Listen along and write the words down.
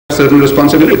certain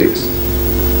responsibilities.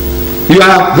 You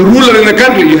are the ruler in the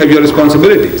country, you have your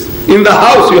responsibilities. In the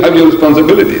house, you have your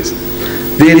responsibilities.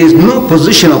 There is no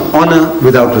position of honor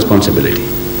without responsibility.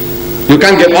 You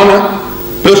can't get honor,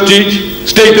 prestige,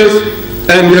 status,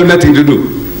 and you have nothing to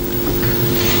do.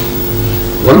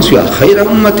 Once you are khayra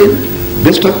ummatin,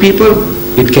 best of people,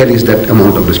 it carries that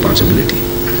amount of responsibility.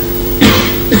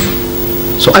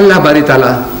 So Allah Bari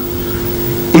Ta'ala,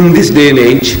 in this day and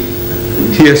age,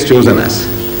 He has chosen us.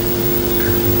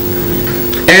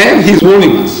 And He is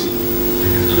warning us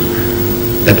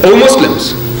that, O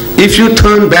Muslims, if you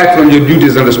turn back from your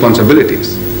duties and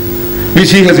responsibilities,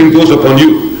 which He has imposed upon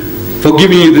you, for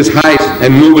giving you this high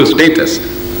and noble status,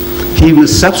 He will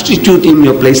substitute in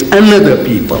your place another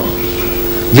people.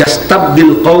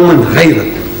 يَسْتَبْدِلْ قَوْمًا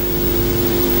غَيْرَكُمْ.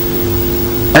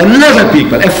 Another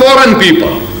people, a foreign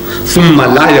people. ثُمَّ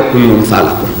لَا يَكُنُّ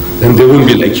أَمْثَالَكُمْ. Then they won't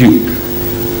be like you.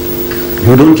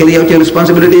 You don't carry out your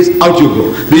responsibilities, out you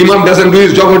go. The Imam doesn't do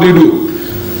his job, what do you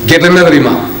do? Get another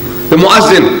Imam. The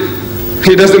Muazzin,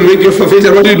 he doesn't make your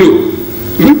fajr, what do you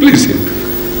do? You please him.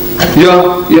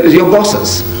 Your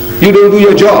bosses, you don't do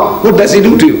your job, what does he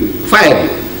do to you? Fire you.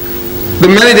 The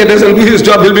manager doesn't do his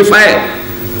job, he'll be fired.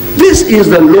 This is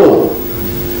the law.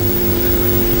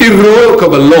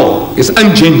 Irrevocable law. It's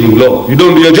unchanging law. You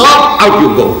don't do your job, out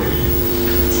you go.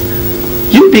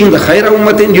 You being the khayra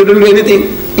ummatin, you don't do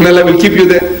anything, and Allah will keep you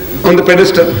there on the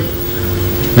pedestal.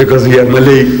 Because you are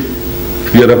Malay,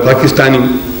 you are a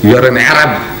Pakistani, you are an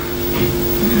Arab.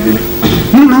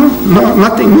 No,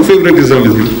 nothing, no favoritism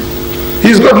with you.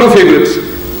 He's got no favorites.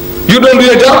 You don't do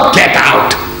your job, get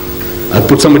out. I'll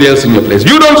put somebody else in your place.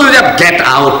 You don't do your job, get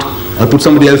out. I'll put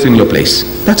somebody else in your place.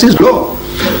 That's His law.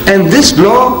 And this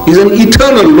law is an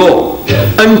eternal law,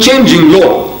 unchanging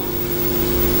law.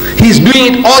 He's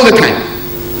doing it all the time.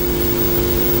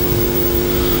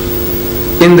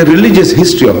 In the religious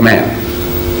history of man,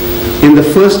 in the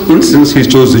first instance, He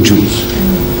chose the Jews,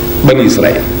 Bani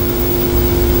Israel.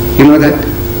 You know that?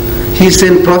 He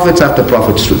sent prophets after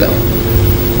prophets to them.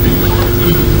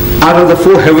 Out of the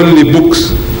 4 heavenly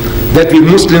books that we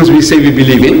Muslims, we say we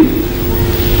believe in,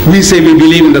 we say we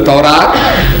believe in the Torah,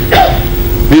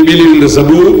 we believe in the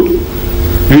Zabur,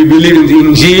 we believe in the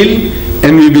Injil,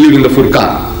 and we believe in the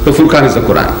Furqan. The Furqan is the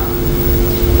Quran.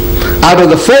 Out of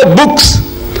the 4 books,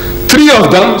 3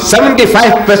 of them,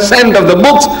 75% of the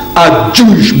books are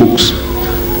Jewish books.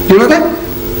 You know that?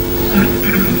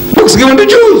 Books given to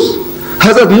Jews.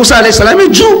 Hazrat Musa alayhi salam a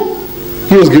Jew.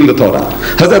 He was given the Torah.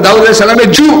 Hazrat Dawud alayhi salam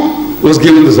a Jew, was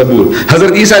given the Zabur.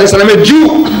 Hazrat Isa alayhi salam a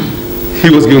Jew, he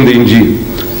was given the Injil.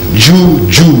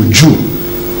 Jew.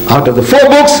 Out of the 4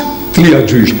 books, 3 are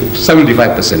Jewish books.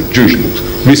 75% Jewish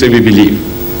books. We say we believe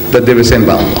that they were sent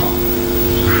by Allah.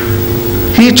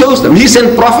 He chose them. He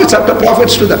sent prophets after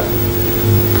prophets to them.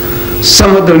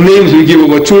 Some of the names we give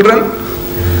our children,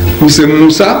 we say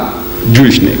Musa,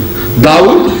 Jewish name.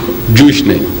 Dawud, Jewish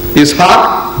name.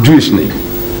 Ishaq, Jewish name.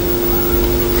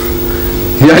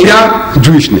 Yahya,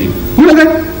 Jewish name. You know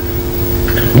that?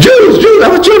 Jews,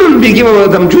 our children, we give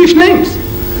them Jewish names.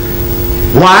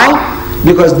 Why?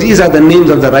 Because these are the names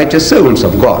of the righteous servants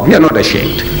of God. We are not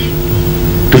ashamed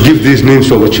to give these names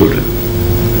to our children.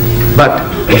 But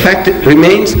the fact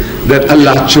remains that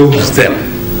Allah chose them.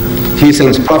 He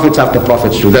sends prophets after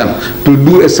prophets to them to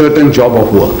do a certain job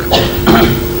of work.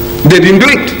 They didn't do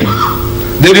it.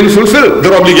 They didn't fulfill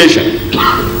their obligation.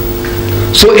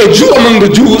 So a Jew among the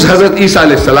Jews, Hazrat Isa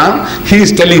alayhi salam, he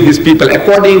is telling his people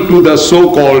according to the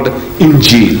so-called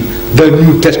Injil, the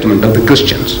New Testament of the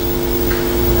Christians.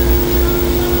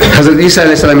 Hazrat Isa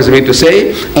alayhi salam is made to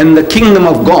say, and the kingdom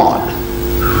of God,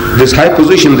 this high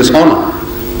position, this honor,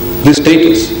 this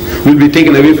status, will be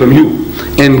taken away from you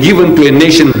and given to a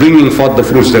nation bringing forth the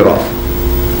fruits thereof.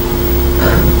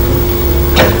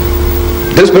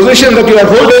 This position that you are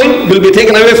holding will be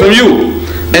taken away from you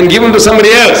and given to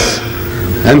somebody else.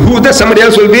 And who that somebody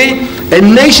else will be? A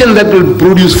nation that will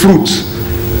produce fruits.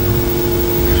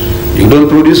 You don't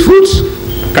produce fruits?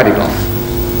 Cut it off.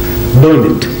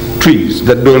 Burn it. Trees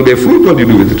that don't bear fruit, what do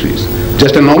you do with the trees?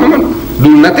 Just an ornament?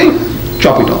 Do nothing?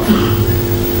 Chop it off.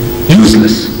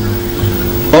 Useless.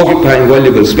 Occupying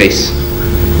valuable space.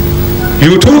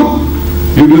 You too,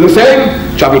 you do the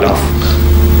same, chop it off.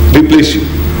 Replace you.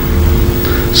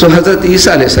 So Hazrat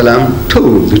Isa alayhi salam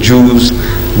told the Jews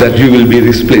that you will be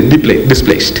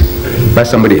displaced by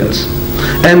somebody else.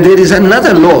 And there is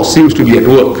another law seems to be at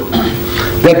work,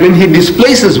 that when He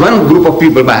displaces one group of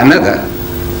people by another,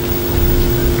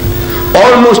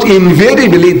 almost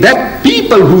invariably that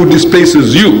people who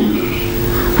displaces you,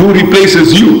 who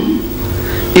replaces you,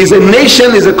 is a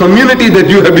nation, is a community that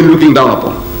you have been looking down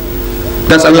upon.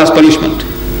 That's Allah's punishment.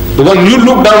 The one you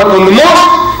look down upon the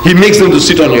most, he makes them to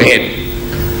sit on your head.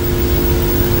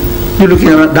 You're looking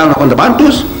down upon the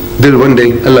Bantus, then one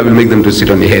day Allah will make them to sit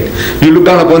on your head. You look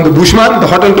down upon the Bushman, the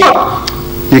Hottentot,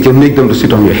 you can make them to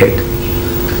sit on your head.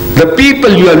 The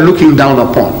people you are looking down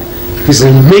upon, he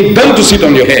says, make them to sit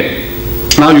on your head.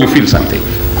 Now you feel something.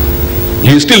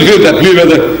 You still feel that we were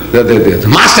the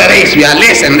master race, we are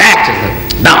less and that.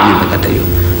 Down in the gutter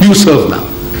you serve now.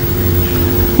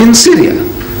 In Syria,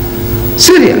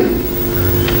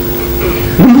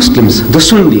 the Muslims, the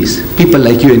Sunnis, people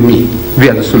like you and me, we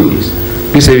are the Sunnis.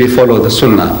 We say we follow the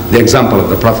Sunnah, the example of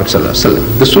the Prophet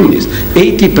ﷺ. The Sunnis,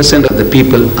 80% of the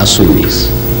people are Sunnis.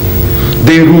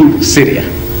 They ruled Syria.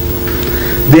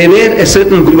 They were a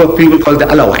certain group of people called the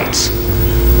Alawites.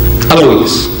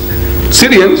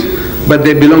 Syrians, but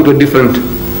they belong to a different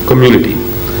community.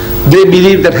 They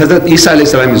believe that Hazrat Isa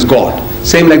ﷺ is God.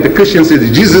 Same like the Christians say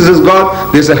Jesus is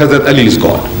God, they say Hazrat Ali is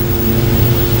God.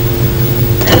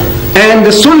 And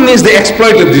the Sunnis, they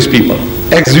exploited these people,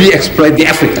 as we exploit the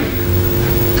African.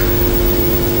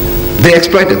 They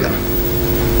exploited them.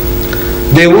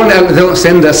 They won't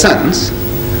send their sons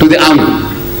to the army.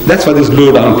 That's for these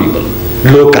low down people,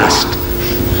 low caste,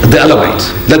 the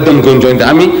Alawites. Let them go and join the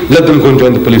army, let them go and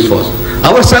join the police force.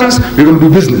 Our sons, we're going to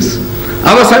do business.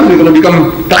 Our sons, we're going to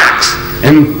become clerks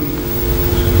and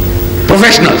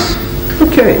professionals.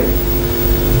 Okay.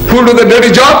 Who do the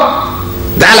dirty job?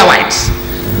 The Alawites.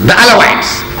 The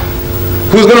Alawites.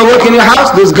 Who's going to work in your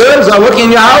house? Those girls are working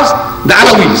in your house? The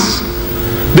Alawis.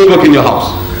 They work in your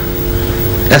house.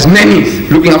 As nannies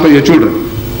looking after your children.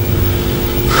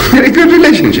 Very good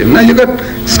relationship. Now you got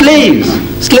slaves.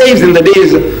 Slaves in the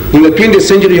days, in the 20th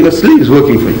century, you got slaves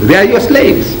working for you. They are your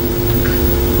slaves.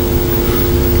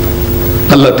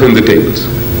 Allah turned the tables.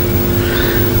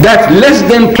 That less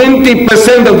than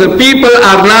 20% of the people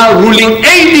are now ruling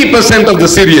 80% of the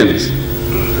Syrians.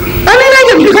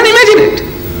 Unimaginable, you can imagine it.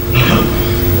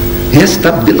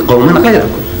 يَسْتَبْدِلْ قَوْمًا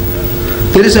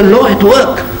غَيْرَكُمْ. There is a law at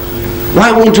work.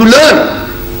 Why won't you learn?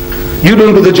 You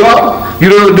don't do the job. You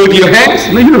don't dirty your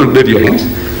hands. No, you don't dirty your hands.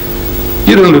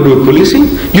 You don't do policing.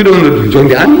 You don't join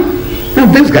the army. No,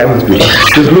 this guy must do it.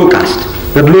 There's low caste.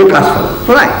 That low caste fellow.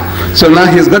 Right. So now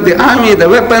he's got the army, the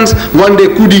weapons. One day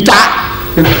coup d'etat,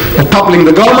 toppling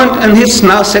the government, and he's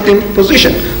now set in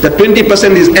position. The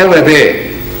 20% is ever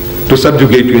there to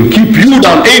subjugate you and keep you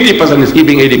down. 80% is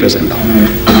keeping 80% down.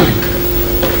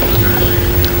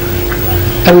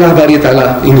 Allah Bari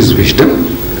Ta'ala, in His wisdom,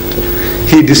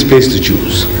 He displaced the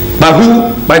Jews. By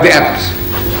who? By the Arabs.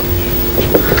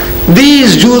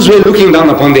 These Jews were looking down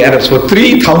upon the Arabs for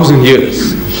 3,000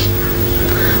 years.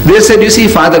 They said, you see,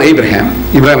 Father Ibrahim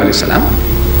alayhi salam,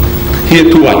 he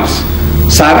had two wives,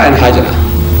 Sarah and Hajara.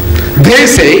 They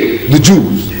say, the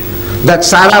Jews, that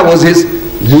Sarah was his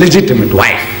legitimate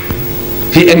wife.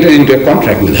 He entered into a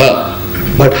contract with her.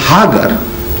 But Hagar,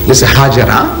 this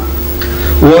Hajara,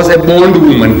 was a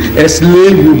bondwoman, a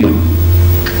slave woman.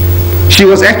 She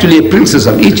was actually a princess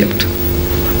of Egypt.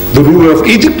 The ruler of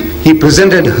Egypt, he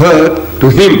presented her to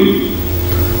him.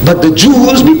 But the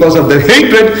Jews, because of their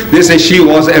hatred, they say she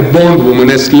was a bondwoman,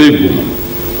 a slave woman.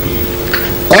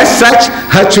 As such,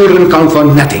 her children count for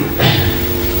nothing.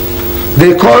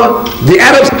 They call the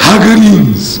Arabs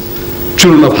Hagarenes,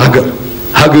 children of Hagar,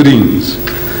 Hagarenes.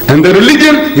 And the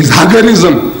religion is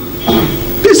Hagarism.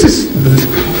 This is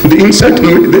the insulting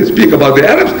way they speak about the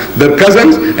Arabs, their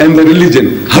cousins, and the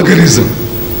religion, Hagarism.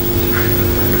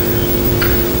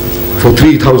 For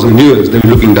 3,000 years they were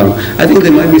looking down. I think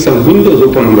there might be some windows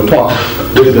open on the top.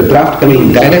 There is a draft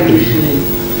coming directly.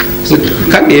 So it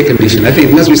can't be air conditioned. I think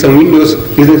it must be some windows.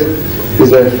 Is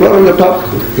there a floor on the top?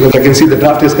 Because I can see the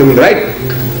draft is coming right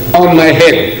on my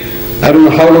head. I don't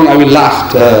know how long I will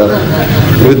last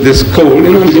with this cold.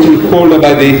 You know, I'm getting colder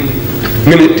by the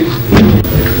minute.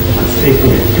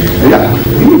 Yeah,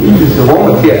 it's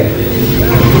warm here.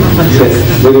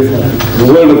 Yes, there is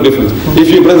a world of difference. If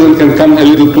your president can come a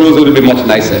little closer, it will be much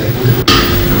nicer.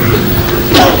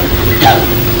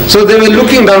 So they were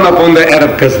looking down upon the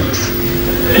Arab cousins.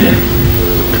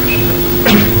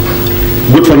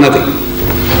 Good for nothing.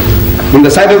 In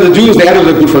the sight of the Jews, the Arabs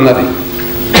are good for nothing.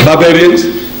 Barbarians,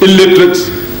 illiterates,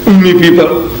 ummi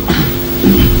people.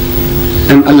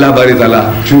 And Allah Bari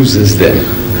Ta'ala chooses them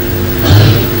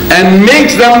and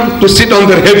makes them to sit on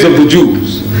the heads of the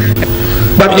Jews.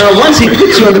 But now once He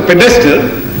puts you on the pedestal,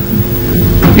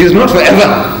 He is not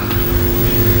forever.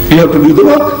 You have to do the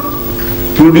work,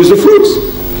 produce the fruits.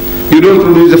 You don't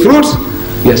produce the fruits,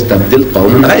 يَسْتَبْدِلْ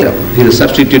قَوْمًا غَيْرَكُمْ. He will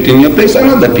substitute in your place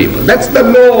another people. That's the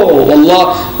law.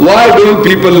 Allah, why don't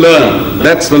people learn?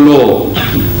 That's the law.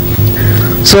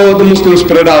 So the Muslims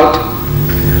spread out.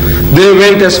 They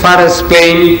went as far as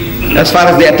Spain, as far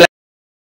as the Atlantic.